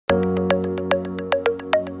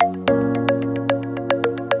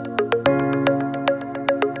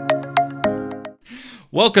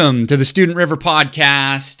Welcome to the Student River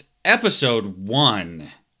Podcast, Episode 1,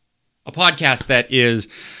 a podcast that is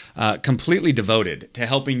completely devoted to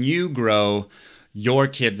helping you grow your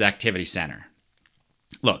kids' activity center.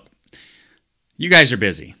 Look, you guys are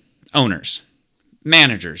busy. Owners,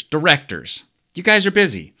 managers, directors, you guys are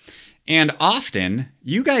busy. And often,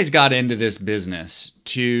 you guys got into this business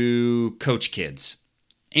to coach kids.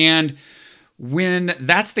 And when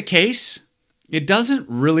that's the case, it doesn't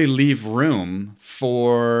really leave room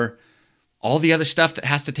for all the other stuff that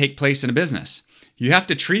has to take place in a business. You have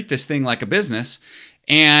to treat this thing like a business,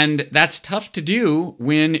 and that's tough to do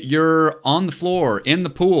when you're on the floor, in the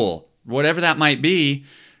pool, whatever that might be,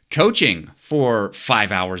 coaching for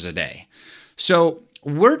 5 hours a day. So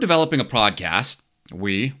we're developing a podcast.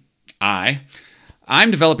 I'm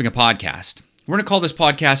developing a podcast. We're going to call this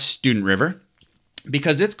podcast Student River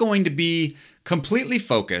because it's going to be completely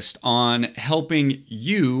focused on helping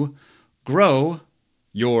you grow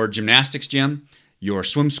your gymnastics gym, your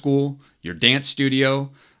swim school, your dance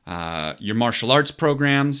studio, your martial arts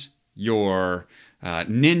programs, your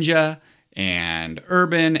ninja and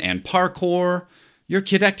urban and parkour, your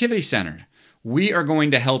kid activity center. We are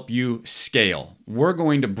going to help you scale. We're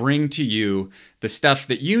going to bring to you the stuff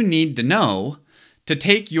that you need to know to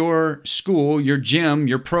take your school, your gym,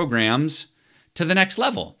 your programs to the next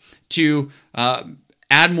level, to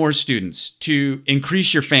add more students, to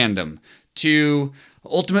increase your fandom, to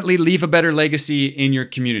ultimately leave a better legacy in your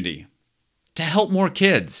community, to help more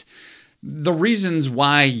kids. The reasons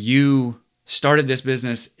why you started this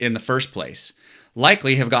business in the first place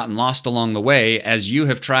likely have gotten lost along the way as you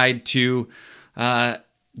have tried to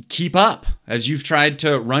keep up, as you've tried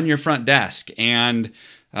to run your front desk and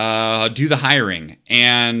do the hiring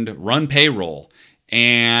and run payroll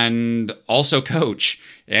and also coach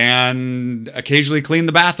and occasionally clean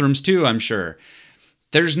the bathrooms too, I'm sure.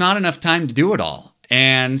 There's not enough time to do it all.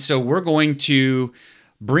 And so we're going to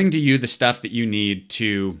bring to you the stuff that you need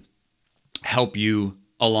to help you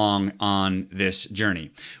along on this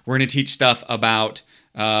journey. We're going to teach stuff about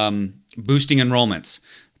boosting enrollments,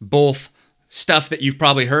 both stuff that you've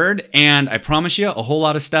probably heard, and I promise you, a whole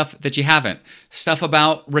lot of stuff that you haven't. Stuff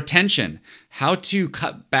about retention, how to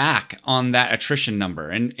cut back on that attrition number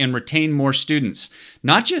and retain more students,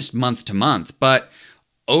 not just month to month, but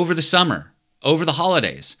over the summer, over the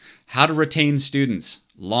holidays, how to retain students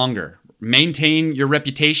longer, maintain your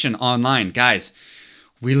reputation online. Guys,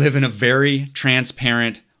 we live in a very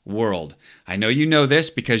transparent world. I know you know this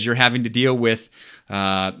because you're having to deal with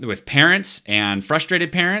parents and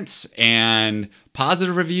frustrated parents and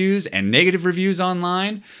positive reviews and negative reviews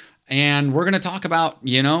online. And we're going to talk about,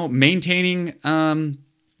 maintaining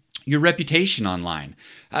your reputation online.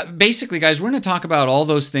 Basically, guys, we're going to talk about all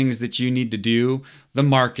those things that you need to do, the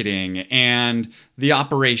marketing and the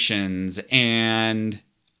operations and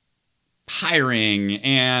hiring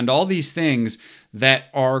and all these things that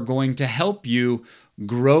are going to help you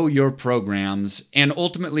grow your programs and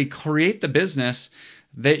ultimately create the business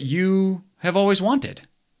that you have always wanted,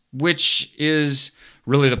 which is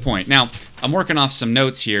really the point. Now, I'm working off some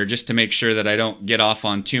notes here just to make sure that I don't get off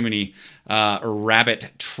on too many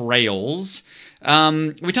rabbit trails.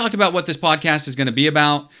 We talked about what this podcast is going to be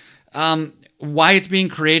about, why it's being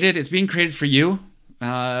created. It's being created for you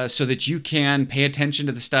so that you can pay attention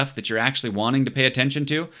to the stuff that you're actually wanting to pay attention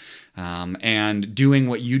to and doing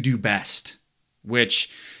what you do best, which,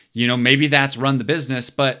 maybe that's run the business,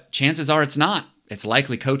 but chances are it's not. It's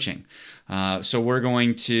likely coaching. So we're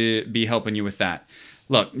going to be helping you with that.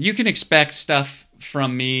 Look, you can expect stuff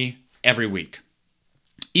from me every week.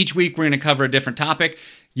 Each week, we're going to cover a different topic.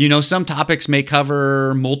 Some topics may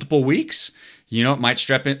cover multiple weeks. It might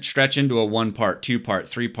stretch into a 1-part, 2-part,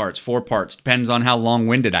 3 parts, 4 parts. Depends on how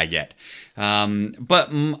long-winded I get.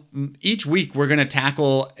 But each week, we're going to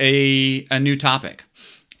tackle a new topic.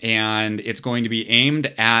 And it's going to be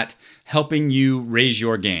aimed at helping you raise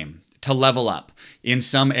your game, to level up in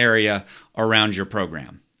some area around your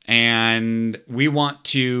program. And we want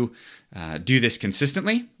to do this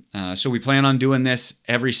consistently. So we plan on doing this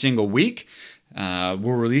every single week. We'll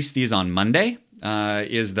release these on Monday,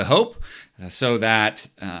 is the hope, so that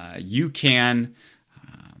you can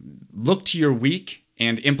look to your week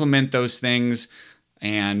and implement those things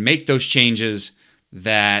and make those changes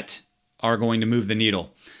that are going to move the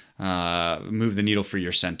needle for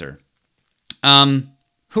your center.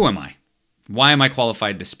 Who am I? Why am I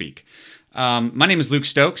qualified to speak? My name is Luke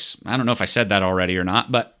Stokes. I don't know if I said that already or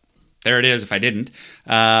not, but there it is if I didn't.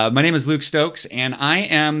 My name is Luke Stokes, and I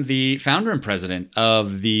am the founder and president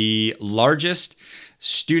of the largest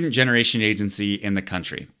student generation agency in the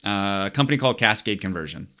country, a company called Cascade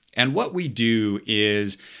Conversion. And what we do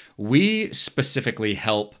is we specifically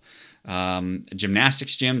help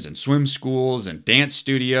gymnastics gyms and swim schools and dance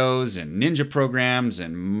studios and ninja programs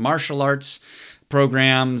and martial arts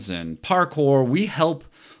programs and parkour. We help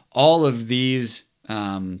all of these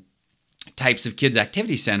types of kids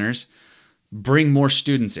activity centers bring more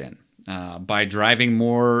students in. By driving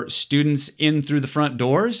more students in through the front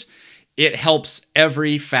doors, it helps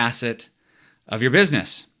every facet of your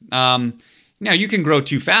business. Now, you can grow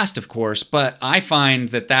too fast, of course, but I find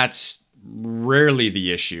that that's rarely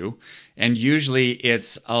the issue. And usually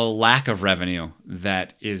it's a lack of revenue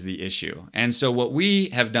that is the issue. And so what we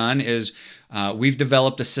have done is we've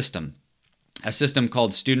developed a system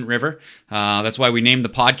called Student River. That's why we named the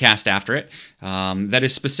podcast after it. That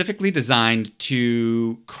is specifically designed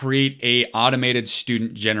to create a automated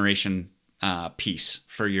student generation piece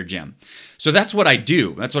for your gym. So that's what I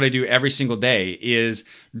do. That's what I do every single day is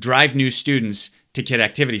drive new students to kid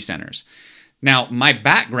activity centers. Now, my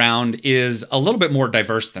background is a little bit more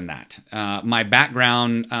diverse than that. My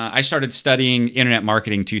background, I started studying internet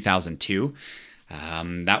marketing 2002.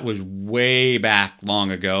 That was way back long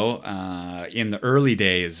ago in the early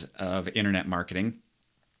days of internet marketing.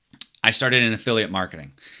 I started in affiliate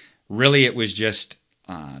marketing. Really, it was just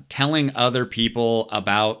telling other people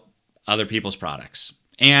about other people's products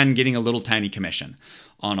and getting a little tiny commission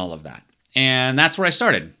on all of that. And that's where I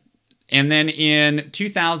started. And then in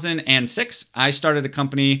 2006, I started a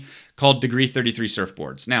company called Degree 33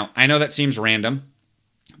 Surfboards. Now, I know that seems random,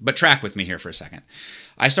 but track with me here for a second.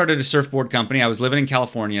 I started a surfboard company. I was living in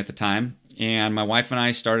California at the time, and my wife and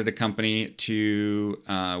I started a company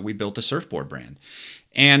we built a surfboard brand.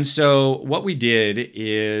 And so what we did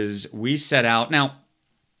is we set out. Now,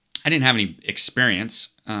 I didn't have any experience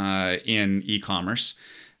in e-commerce.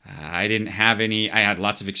 I didn't have any. I had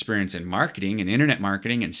lots of experience in marketing and internet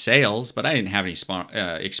marketing and sales, but I didn't have any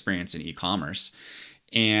experience in e-commerce.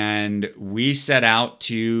 And we set out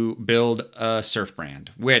to build a surf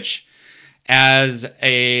brand, which, as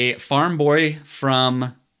a farm boy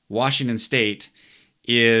from Washington State,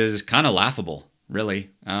 is kind of laughable, really,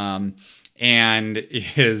 and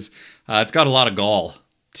it's got a lot of gall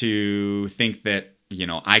to think that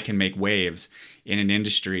I can make waves in an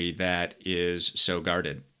industry that is so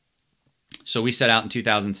guarded. So we set out in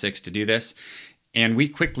 2006 to do this, and we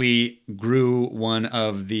quickly grew one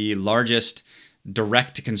of the largest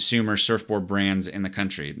direct-to-consumer surfboard brands in the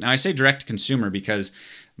country. Now, I say direct-to-consumer because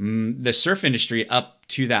the surf industry up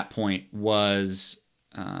to that point was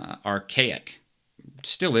archaic,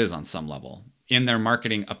 still is on some level, in their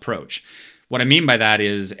marketing approach. What I mean by that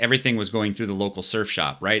is everything was going through the local surf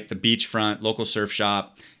shop, right? The beachfront local surf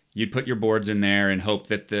shop. You'd put your boards in there and hope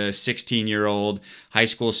that the 16-year-old high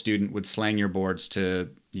school student would slang your boards to,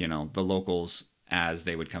 the locals as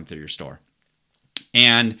they would come through your store.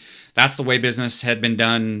 And that's the way business had been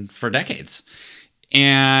done for decades.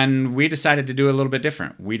 And we decided to do it a little bit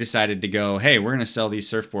different. We decided to go, hey, we're going to sell these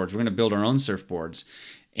surfboards. We're going to build our own surfboards.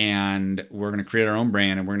 And we're going to create our own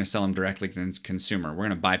brand, and we're going to sell them directly to the consumer. We're going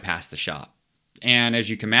to bypass the shop. And as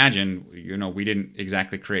you can imagine, we didn't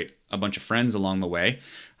exactly create a bunch of friends along the way.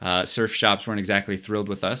 Surf shops weren't exactly thrilled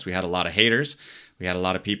with us. We had a lot of haters. We had a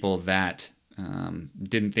lot of people that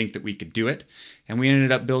didn't think that we could do it. And we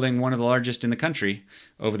ended up building one of the largest in the country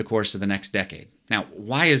over the course of the next decade. Now,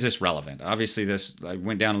 why is this relevant? Obviously, I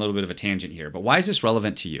went down a little bit of a tangent here, but why is this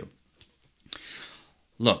relevant to you?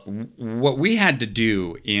 Look, what we had to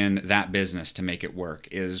do in that business to make it work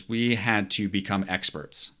is we had to become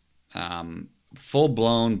experts,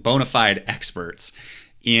 full-blown, bona fide experts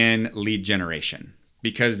in lead generation.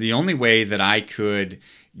 Because the only way that I could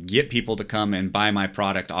get people to come and buy my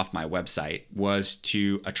product off my website was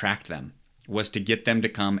to attract them, was to get them to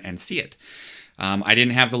come and see it. I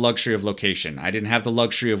didn't have the luxury of location. I didn't have the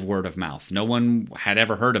luxury of word of mouth. No one had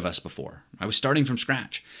ever heard of us before. I was starting from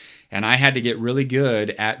scratch. And I had to get really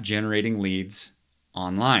good at generating leads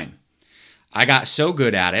online. I got so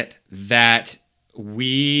good at it that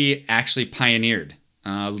we actually pioneered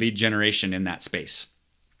lead generation in that space.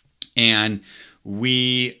 And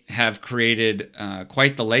we have created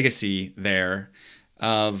quite the legacy there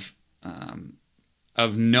of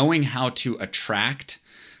knowing how to attract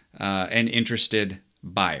an interested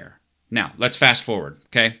buyer. Now, let's fast forward,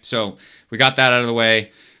 okay? So we got that out of the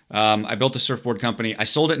way. I built a surfboard company. I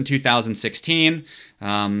sold it in 2016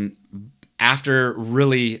 after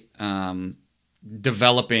really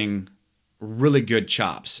developing really good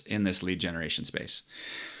chops in this lead generation space.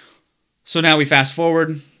 So now we fast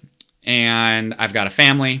forward, and I've got a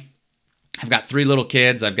family. I've got 3 little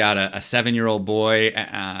kids. I've got a 7-year-old boy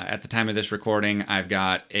at the time of this recording. I've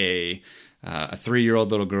got a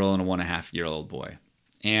 3-year-old little girl and a 1.5-year-old boy.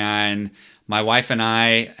 And my wife and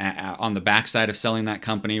I, on the backside of selling that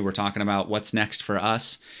company, we're talking about what's next for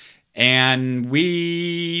us. And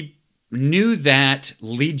we knew that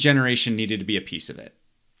lead generation needed to be a piece of it.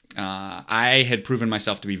 I had proven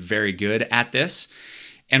myself to be very good at this,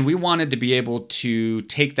 and we wanted to be able to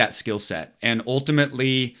take that skill set and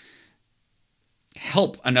ultimately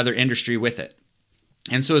help another industry with it.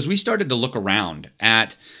 And so as we started to look around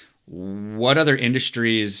at what other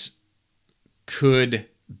industries could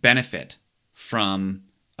benefit from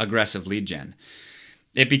aggressive lead gen,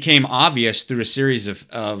 it became obvious through a series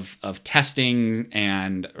of testing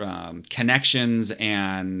and connections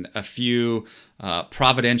and a few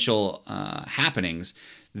providential happenings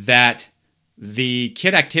that the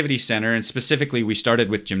Kid Activity Center, and specifically we started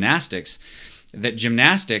with gymnastics, that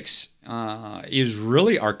gymnastics is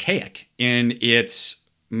really archaic in its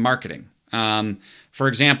marketing. For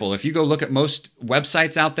example, if you go look at most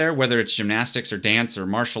websites out there, whether it's gymnastics or dance or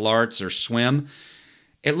martial arts or swim,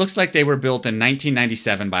 it looks like they were built in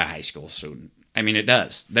 1997 by a high school student. I mean, it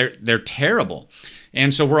does. They're terrible.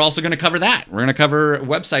 And so we're also going to cover that. We're going to cover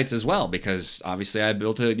websites as well, because obviously I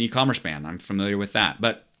built an e-commerce brand. I'm familiar with that.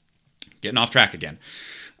 But getting off track again.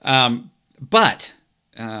 Where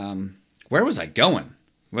was I going?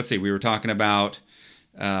 Let's see. We were talking about,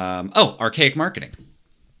 archaic marketing.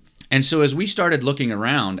 And so as we started looking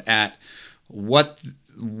around at what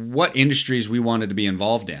industries we wanted to be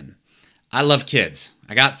involved in, I love kids.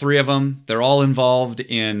 I got 3 of them. They're all involved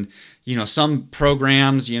in, some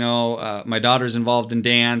programs. My daughter's involved in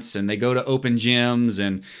dance, and they go to open gyms,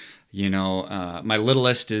 and my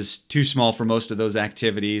littlest is too small for most of those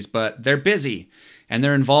activities, but they're busy and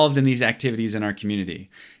they're involved in these activities in our community.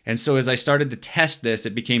 And so as I started to test this,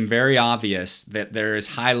 it became very obvious that there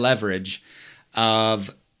is high leverage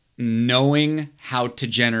of knowing how to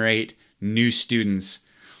generate new students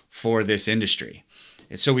for this industry.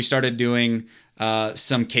 And so we started doing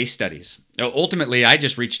some case studies. Ultimately, I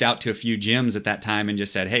just reached out to a few gyms at that time and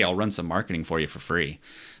just said, hey, I'll run some marketing for you for free.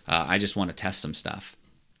 I just want to test some stuff.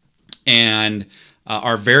 And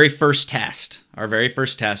our very first test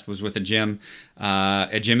was with a gym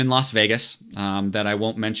in Las Vegas that I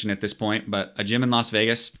won't mention at this point, but a gym in Las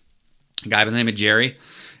Vegas, a guy by the name of Jerry.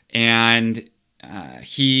 And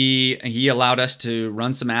he allowed us to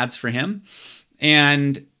run some ads for him.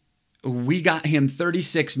 And we got him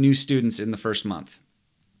 36 new students in the first month.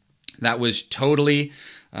 That was totally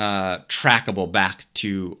trackable back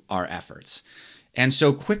to our efforts. And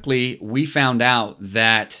so quickly we found out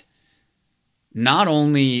that not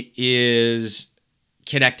only is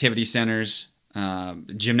Kid Activity Centers,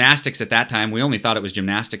 gymnastics at that time, we only thought it was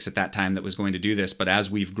gymnastics at that time that was going to do this, but as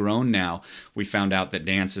we've grown now, we found out that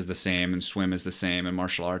dance is the same and swim is the same and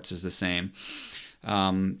martial arts is the same.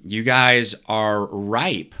 You guys are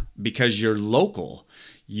ripe because you're local.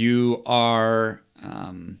 You are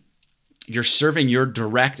you're serving your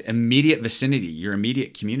direct, immediate vicinity, your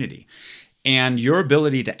immediate community. And your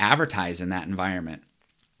ability to advertise in that environment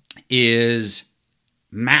is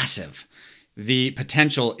massive. The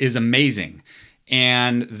potential is amazing.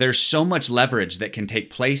 And there's so much leverage that can take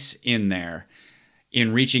place in there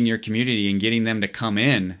in reaching your community and getting them to come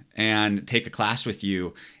in and take a class with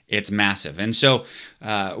you. It's massive. And so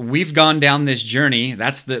we've gone down this journey.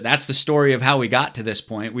 That's the story of how we got to this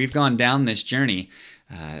point. We've gone down this journey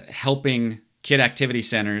helping Kid Activity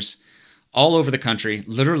Centers all over the country,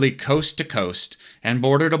 literally coast to coast and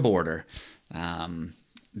border to border,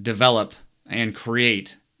 develop and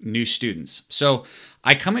create new students. So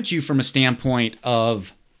I come at you from a standpoint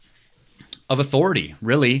of authority,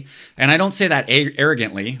 really. And I don't say that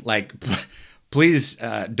arrogantly, like, please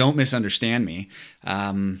don't misunderstand me,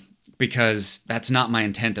 because that's not my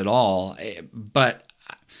intent at all. But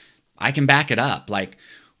I can back it up. Like,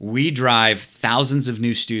 we drive thousands of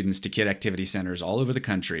new students to Kid Activity Centers all over the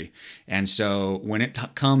country. And so when it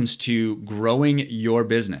comes to growing your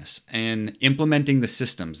business and implementing the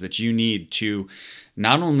systems that you need to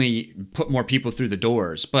not only put more people through the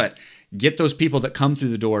doors, but get those people that come through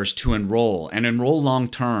the doors to enroll long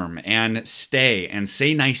term and stay and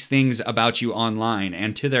say nice things about you online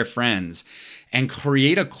and to their friends, and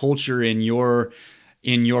create a culture in your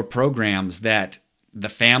programs that the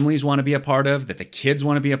families want to be a part of, that the kids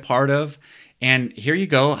want to be a part of. And here you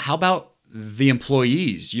go. How about the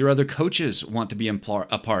employees, your other coaches want to be a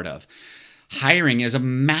part of? Hiring is a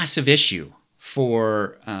massive issue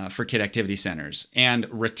for Kid Activity Centers, and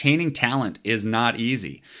retaining talent is not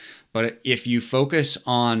easy. But if you focus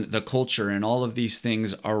on the culture and all of these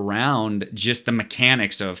things around just the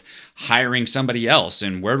mechanics of hiring somebody else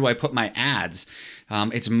and where do I put my ads,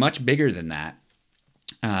 it's much bigger than that.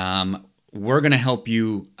 We're going to help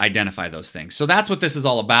you identify those things. So that's what this is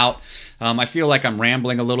all about. I feel like I'm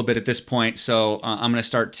rambling a little bit at this point, so I'm going to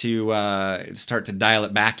start to dial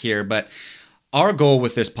it back here. But our goal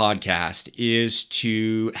with this podcast is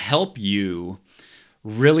to help you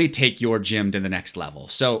really take your gym to the next level.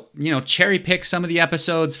 So, cherry pick some of the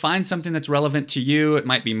episodes, find something that's relevant to you. It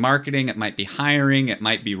might be marketing, it might be hiring, it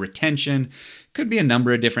might be retention, could be a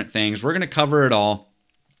number of different things. We're going to cover it all.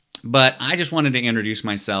 But I just wanted to introduce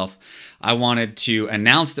myself. I wanted to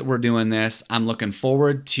announce that we're doing this. I'm looking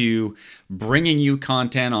forward to bringing you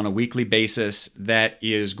content on a weekly basis that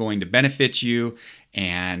is going to benefit you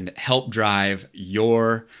and help drive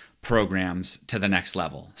your programs to the next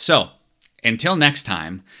level. So until next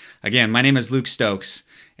time, again, my name is Luke Stokes,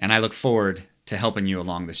 and I look forward to helping you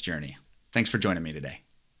along this journey. Thanks for joining me today.